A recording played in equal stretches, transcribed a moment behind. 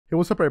Hey,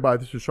 what's up, everybody?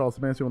 This is Charles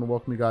Manson. I want to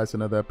welcome you guys to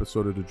another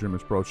episode of the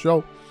Dreamerspro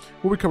Show,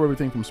 where we cover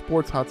everything from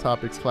sports, hot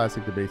topics,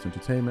 classic debates,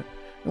 entertainment,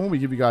 and when we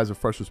give you guys a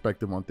fresh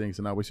perspective on things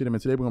and how we see them.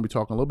 And today we're going to be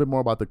talking a little bit more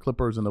about the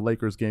Clippers and the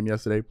Lakers game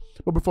yesterday.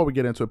 But before we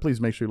get into it,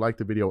 please make sure you like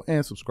the video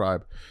and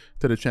subscribe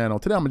to the channel.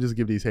 Today I'm going to just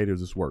give these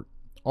haters this work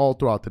all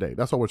throughout today.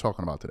 That's all we're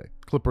talking about today.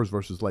 Clippers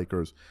versus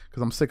Lakers,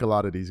 because I'm sick of a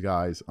lot of these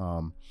guys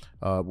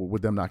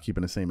with them not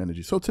keeping the same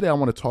energy. So today I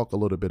want to talk a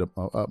little bit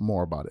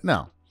more about it.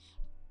 Now,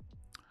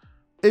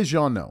 as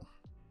y'all know,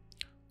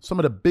 some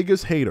of the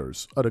biggest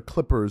haters of the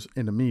Clippers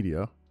in the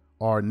media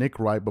are Nick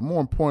Wright, but more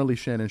importantly,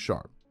 Shannon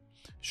Sharpe.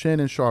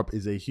 Shannon Sharpe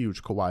is a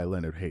huge Kawhi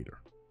Leonard hater.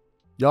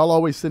 Y'all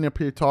always sitting up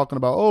here talking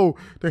about, oh,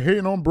 they're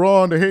hating on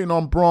Braun, they're hating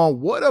on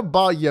Braun. What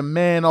about your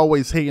man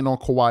always hating on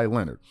Kawhi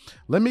Leonard?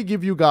 Let me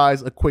give you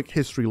guys a quick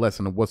history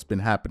lesson of what's been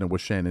happening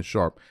with Shannon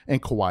Sharpe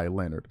and Kawhi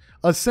Leonard.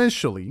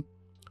 Essentially,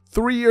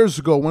 3 years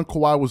ago, when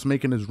Kawhi was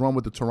making his run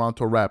with the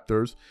Toronto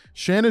Raptors,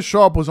 Shannon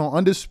Sharpe was on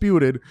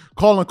Undisputed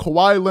calling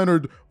Kawhi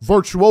Leonard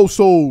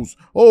virtuosos.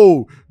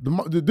 Oh,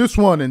 this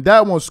one and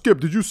that one, Skip,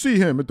 did you see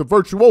him at the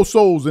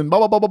virtuosos and blah,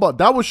 blah, blah, blah, blah.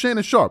 That was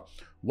Shannon Sharpe.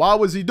 Why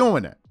was he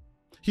doing that?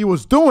 He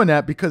was doing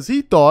that because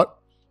he thought,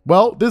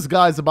 well, this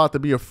guy's about to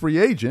be a free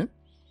agent,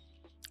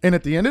 and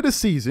at the end of the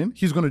season,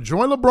 he's going to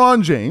join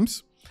LeBron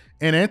James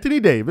and Anthony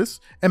Davis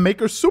and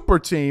make a super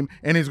team,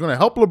 and he's going to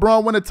help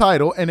LeBron win a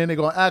title, and then they're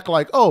going to act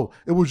like, oh,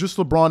 it was just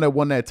LeBron that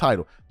won that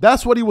title.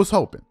 That's what he was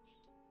hoping.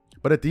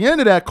 But at the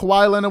end of that,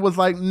 Kawhi Leonard was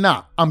like,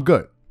 nah, I'm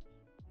good.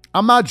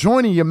 I'm not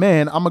joining your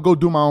man. I'm going to go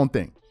do my own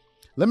thing.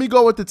 Let me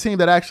go with the team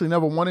that actually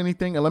never won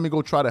anything, and let me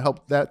go try to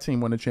help that team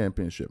win a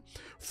championship.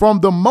 From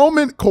the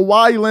moment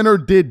Kawhi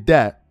Leonard did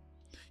that,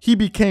 he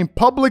became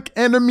public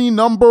enemy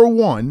number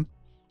one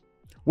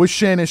with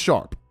Shannon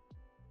Sharpe.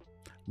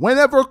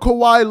 Whenever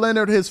Kawhi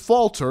Leonard has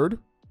faltered,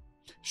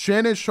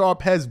 Shannon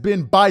Sharpe has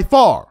been by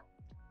far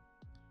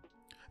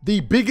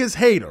the biggest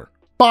hater,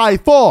 by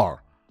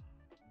far,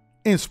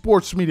 in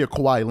sports media,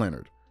 Kawhi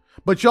Leonard.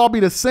 But y'all be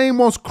the same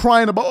ones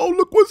crying about, oh,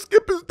 look what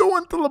Skip is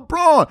doing to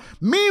LeBron.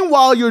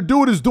 Meanwhile, your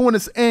dude is doing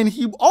this, and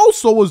he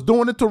also was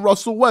doing it to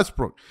Russell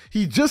Westbrook.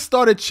 He just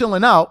started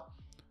chilling out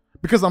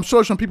because I'm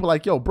sure some people are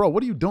like, yo, bro,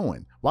 what are you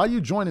doing? Why are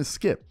you joining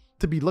Skip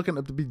to be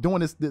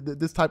doing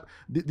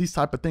these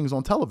type of things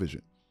on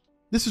television?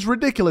 This is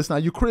ridiculous now.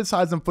 You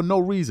criticize him for no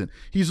reason.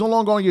 He's no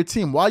longer on your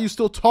team. Why are you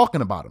still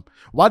talking about him?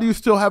 Why do you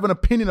still have an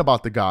opinion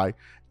about the guy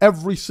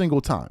every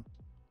single time?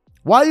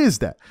 Why is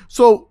that?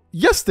 So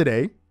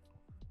yesterday,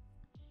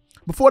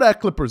 before that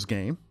Clippers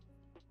game,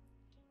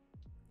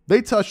 they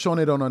touched on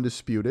it on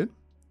Undisputed.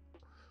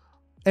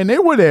 And they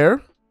were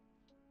there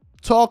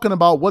talking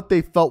about what they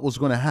felt was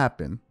going to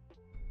happen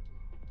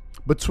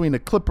between the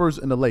Clippers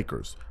and the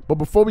Lakers. But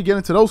before we get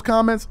into those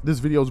comments, this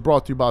video is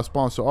brought to you by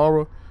sponsor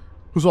Aura,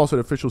 who's also the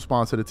official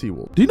sponsor of the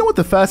T-Wolf. Do you know what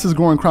the fastest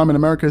growing crime in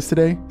America is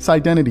today? It's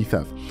identity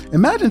theft.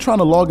 Imagine trying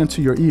to log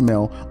into your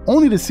email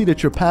only to see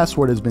that your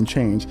password has been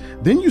changed.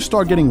 Then you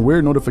start getting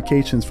weird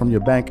notifications from your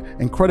bank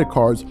and credit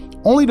cards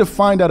only to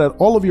find out that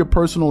all of your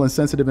personal and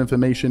sensitive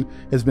information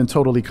has been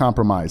totally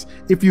compromised.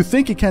 If you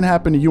think it can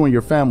happen to you and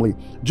your family,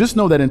 just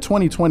know that in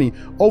 2020,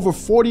 over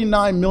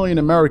 49 million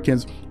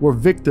Americans were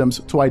victims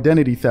to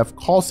identity theft,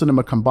 costing them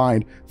a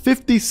combined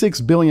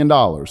 $56 billion.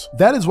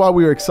 That is why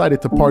we are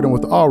excited to partner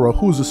with Aura,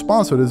 who's the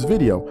sponsor of this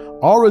video.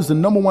 Aura is the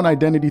 #1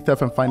 identity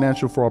theft and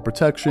financial fraud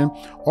protection.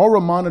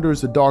 Aura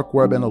monitors the dark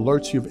web and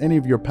alerts you if any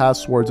of your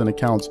passwords and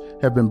accounts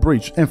have been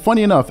breached. And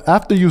funny enough,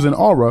 after using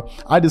Aura,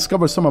 I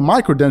discovered some of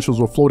my credentials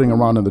were floating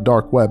around in the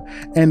dark web,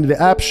 and the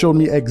app showed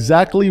me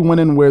exactly when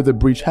and where the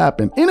breach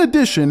happened. In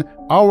addition,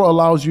 Aura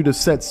allows you to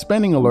set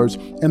spending alerts,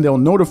 and they'll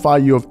notify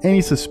you of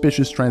any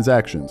suspicious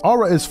transactions.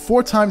 Aura is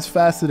 4 times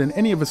faster than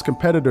any of its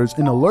competitors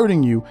in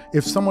alerting you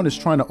if someone is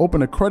trying to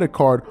open a credit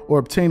card or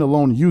obtain a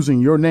loan using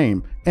your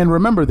name. And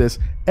remember this,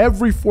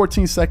 every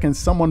 14 seconds,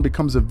 someone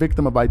becomes a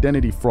victim of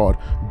identity fraud.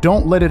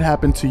 Don't let it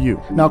happen to you.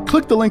 Now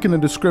click the link in the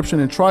description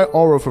and try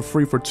Aura for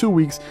free for 2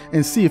 weeks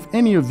and see if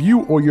any of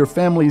you or your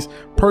family's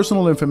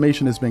personal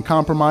information has been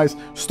compromised.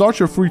 Start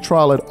your free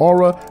trial at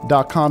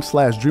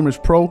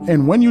aura.com/dreamerspro.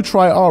 And when you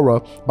try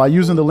Aura, by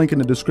using the link in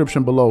the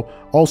description below,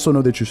 also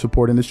know that you're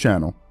supporting this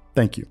channel.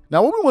 Thank you.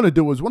 Now what we want to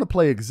do is we want to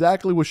play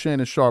exactly what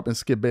Shannon Sharpe and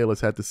Skip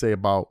Bayless had to say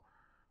about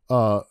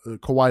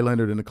Kawhi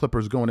Leonard and the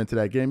Clippers going into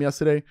that game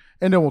yesterday,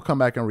 and then we'll come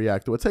back and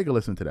react to it. Take a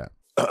listen to that.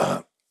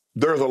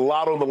 There's a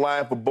lot on the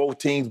line for both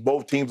teams.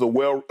 Both teams are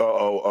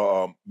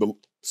the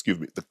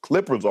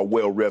Clippers are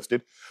well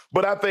rested,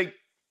 but I think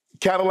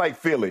kind of like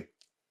Philly,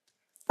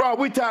 bro,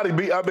 we tired of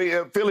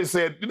Philly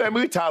said, you know,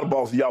 we tired of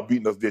bossing y'all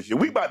beating us this year.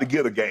 We about to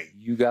get a game.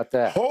 You got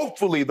that.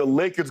 Hopefully the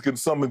Lakers can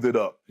summon it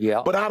up.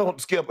 Yeah. But I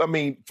don't, Skip, I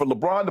mean, for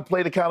LeBron to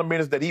play the kind of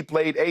minutes that he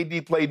played,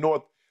 AD played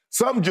North,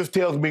 something just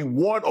tells me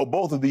one or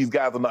both of these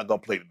guys are not going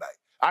to play tonight.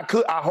 I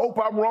hope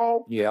I'm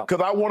wrong. Yeah.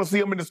 Because I want to see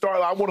them in the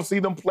start. I want to see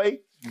them play.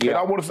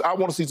 Yeah. And I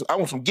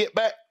want some get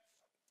back.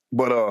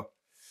 But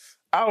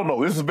I don't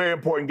know. This is a very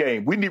important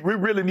game. We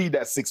really need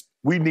that six.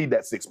 We need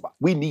that 6 spot.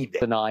 We need that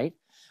tonight.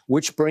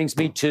 Which brings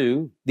me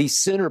to the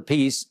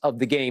centerpiece of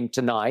the game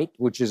tonight,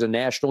 which is a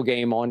national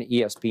game on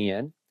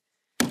ESPN.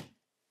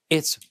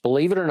 It's,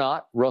 believe it or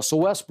not,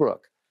 Russell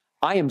Westbrook.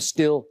 I am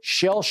still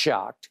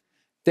shell-shocked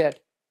that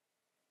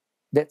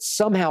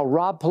somehow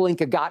Rob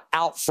Pelinka got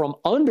out from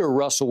under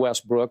Russell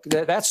Westbrook.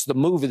 That's the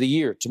move of the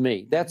year to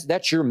me.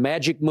 That's your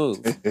magic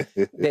move.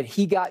 That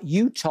he got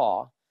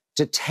Utah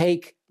to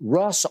take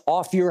Russ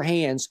off your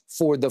hands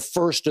for the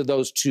first of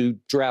those 2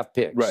 draft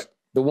picks. Right.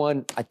 The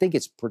one, I think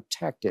it's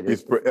protected.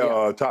 It's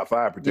top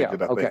 5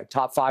 protected, I think. Okay,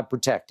 top 5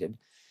 protected.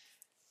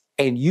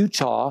 And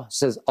Utah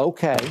says,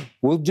 okay,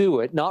 we'll do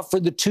it. Not for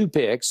the 2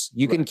 picks.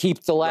 You can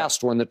keep the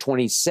last one, the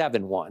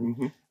 27 one.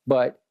 Mm-hmm.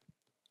 But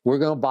we're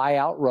going to buy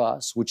out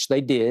Russ, which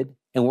they did,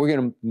 and we're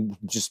going to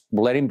just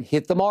let him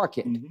hit the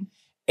market. Mm-hmm.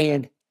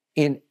 And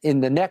in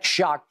the next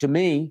shock to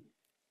me,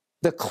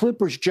 the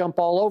Clippers jump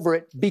all over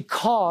it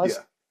because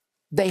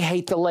they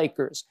hate the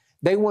Lakers.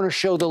 They want to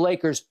show the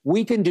Lakers,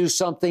 we can do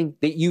something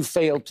that you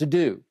failed to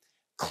do.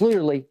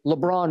 Clearly,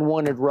 LeBron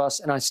wanted Russ,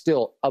 and I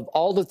still, of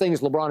all the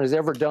things LeBron has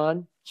ever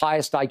done,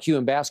 highest IQ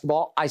in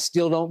basketball, I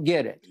still don't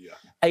get it. Yeah.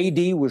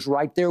 AD was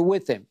right there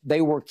with him.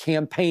 They were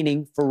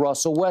campaigning for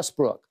Russell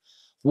Westbrook.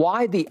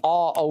 Why the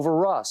awe over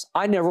Russ?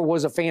 I never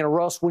was a fan of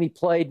Russ when he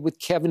played with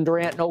Kevin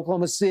Durant in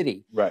Oklahoma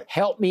City. Right.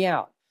 Help me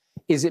out.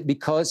 Is it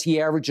because he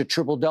averaged a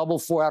triple-double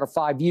 4 out of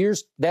 5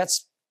 years?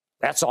 That's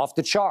off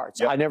the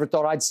charts. Yep. I never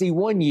thought I'd see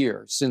 1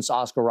 year since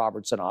Oscar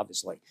Robertson,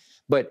 obviously.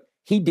 But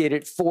he did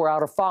it 4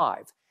 out of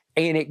 5.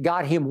 And it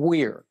got him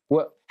where?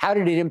 Well, how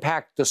did it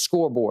impact the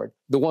scoreboard,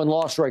 the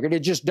win-loss record?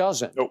 It just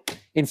doesn't. Nope.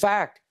 In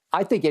fact,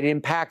 I think it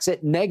impacts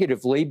it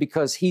negatively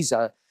because he's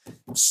a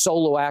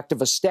solo act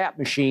of a stat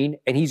machine,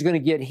 and he's going to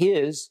get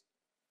his,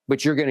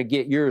 but you're going to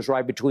get yours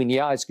right between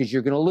the eyes because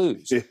you're going to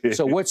lose.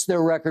 So what's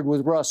their record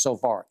with Russ so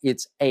far?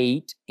 It's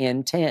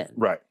 8-10.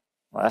 Right.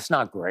 Well, that's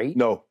not great.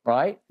 No.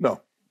 Right?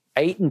 No.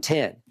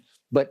 8-10.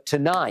 But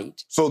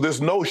tonight. So this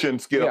notion,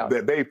 Skip,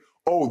 that they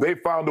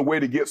found a way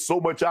to get so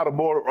much out of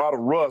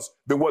Russ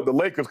than what the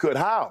Lakers could.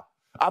 How?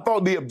 I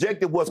thought the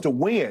objective was to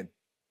win.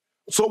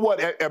 So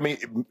what? I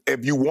mean,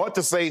 if you want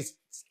to say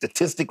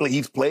statistically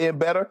he's playing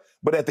better,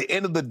 but at the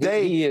end of the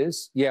day, he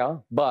is,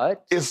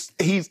 but he's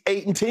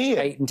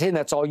 8-10. 8-10.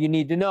 That's all you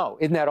need to know.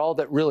 Isn't that all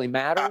that really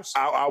matters?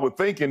 I was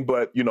thinking,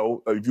 but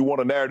if you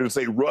want a narrative to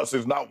say Russ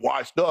is not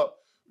washed up,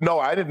 no,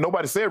 I didn't.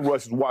 Nobody said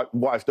Russ is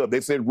washed up.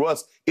 They said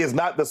Russ is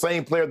not the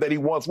same player that he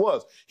once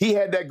was. He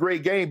had that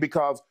great game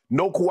because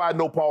no Kawhi,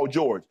 no Paul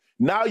George.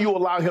 Now you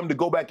allow him to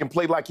go back and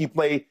play like he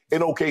played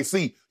in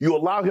OKC. You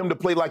allow him to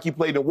play like he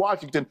played in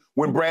Washington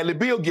when Bradley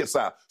Beal gets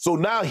out. So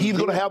now he's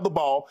going to have the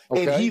ball,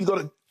 and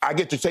I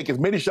get to take as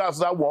many shots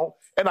as I want,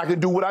 and I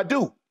can do what I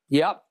do.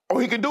 Yep.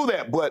 Or he can do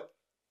that. But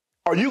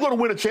are you going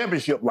to win a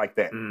championship like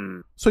that?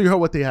 So you heard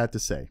what they had to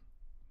say.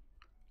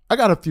 I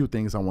got a few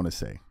things I want to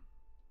say.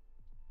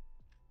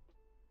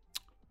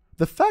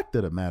 The fact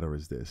of the matter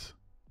is this.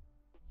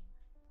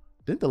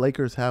 Didn't the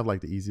Lakers have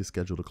like the easiest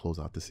schedule to close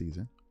out the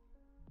season?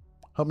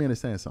 Help me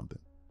understand something.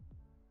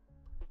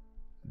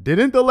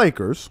 Didn't the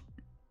Lakers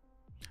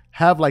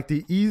have like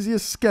the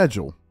easiest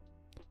schedule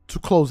to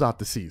close out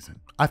the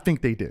season? I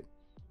think they did.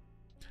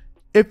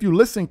 If you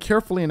listen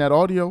carefully in that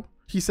audio,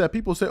 he said,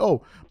 people say,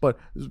 oh, but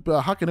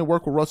how can it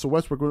work with Russell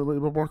Westbrook?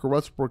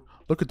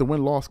 Look at the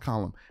win-loss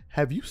column.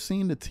 Have you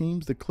seen the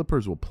teams the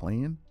Clippers were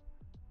playing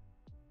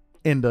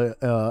in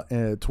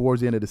the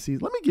towards the end of the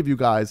season? Let me give you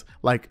guys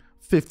like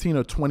 15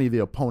 or 20 of the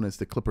opponents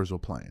the Clippers were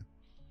playing.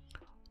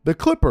 The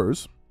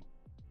Clippers,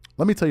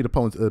 let me tell you the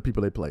opponents, the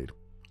people they played.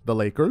 The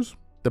Lakers,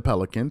 the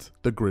Pelicans,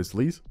 the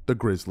Grizzlies,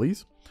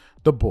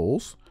 the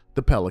Bulls,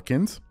 the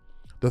Pelicans,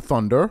 the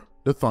Thunder.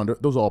 Those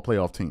are all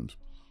playoff teams.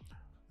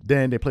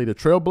 Then they played the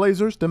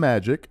Trailblazers, the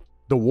Magic,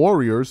 the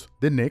Warriors,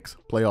 the Knicks,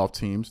 playoff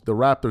teams. The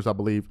Raptors, I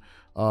believe.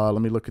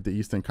 Let me look at the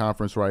Eastern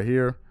Conference right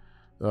here.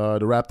 The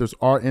Raptors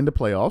are in the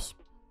playoffs.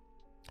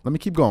 Let me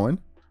keep going.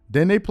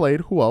 Then they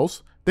played, who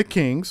else? The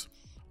Kings.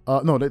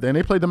 Then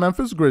they played the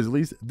Memphis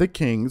Grizzlies, the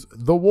Kings,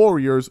 the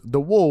Warriors, the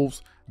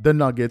Wolves, the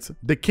Nuggets,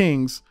 the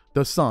Kings,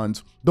 the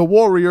Suns, the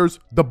Warriors,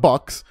 the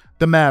Bucks,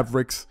 the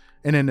Mavericks,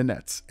 and then the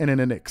Nets, and then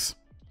the Knicks,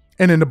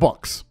 and then the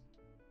Bucks.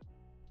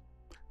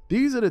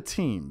 These are the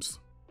teams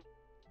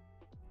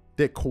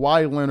that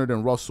Kawhi Leonard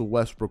and Russell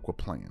Westbrook were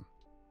playing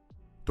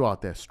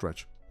throughout that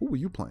stretch. Who were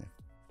you playing?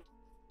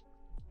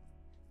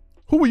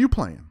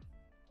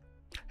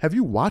 Have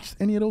you watched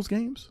any of those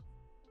games?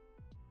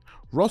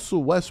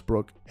 Russell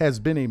Westbrook has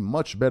been a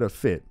much better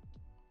fit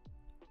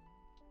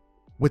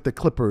with the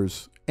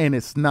Clippers, and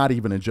it's not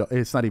even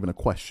a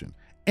question.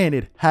 And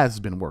it has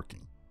been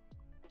working.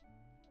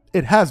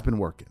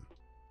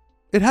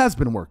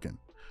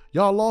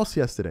 Y'all lost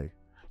yesterday.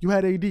 You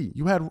had AD.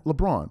 You had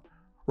LeBron.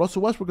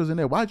 Russell Westbrook was in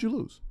there. Why'd you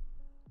lose?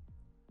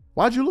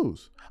 I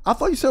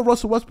thought you said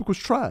Russell Westbrook was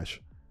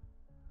trash.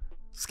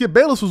 Skip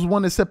Bayless was the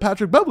one that said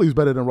Patrick Beverley's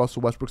better than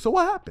Russell Westbrook. So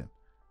what happened?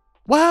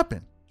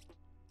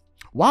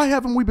 Why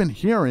haven't we been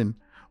hearing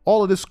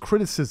all of this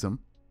criticism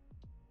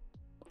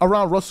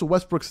around Russell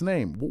Westbrook's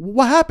name?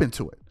 What happened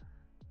to it?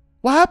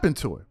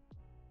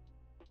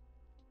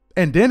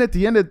 And then at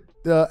the end of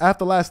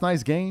after last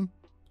night's game,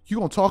 you're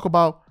going to talk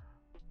about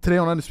today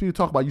on Undisputed,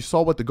 you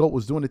saw what the GOAT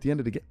was doing at the end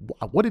of the game.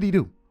 What did he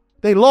do?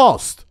 They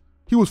lost.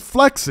 He was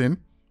flexing.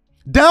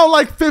 Down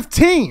like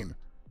 15.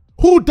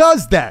 Who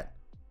does that?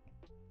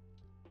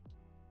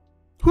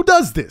 Who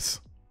does this?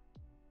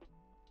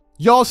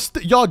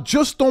 Y'all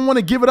just don't want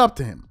to give it up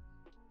to him.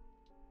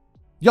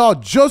 Y'all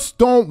just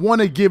don't want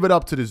to give it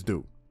up to this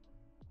dude.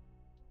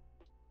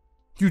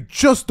 You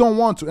just don't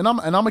want to. And I'm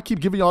gonna keep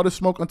giving y'all this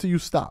smoke until you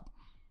stop.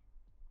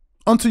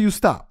 Until you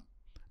stop.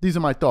 These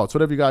are my thoughts.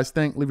 Whatever you guys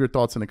think, leave your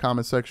thoughts in the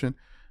comment section,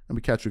 and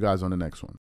we catch you guys on the next one.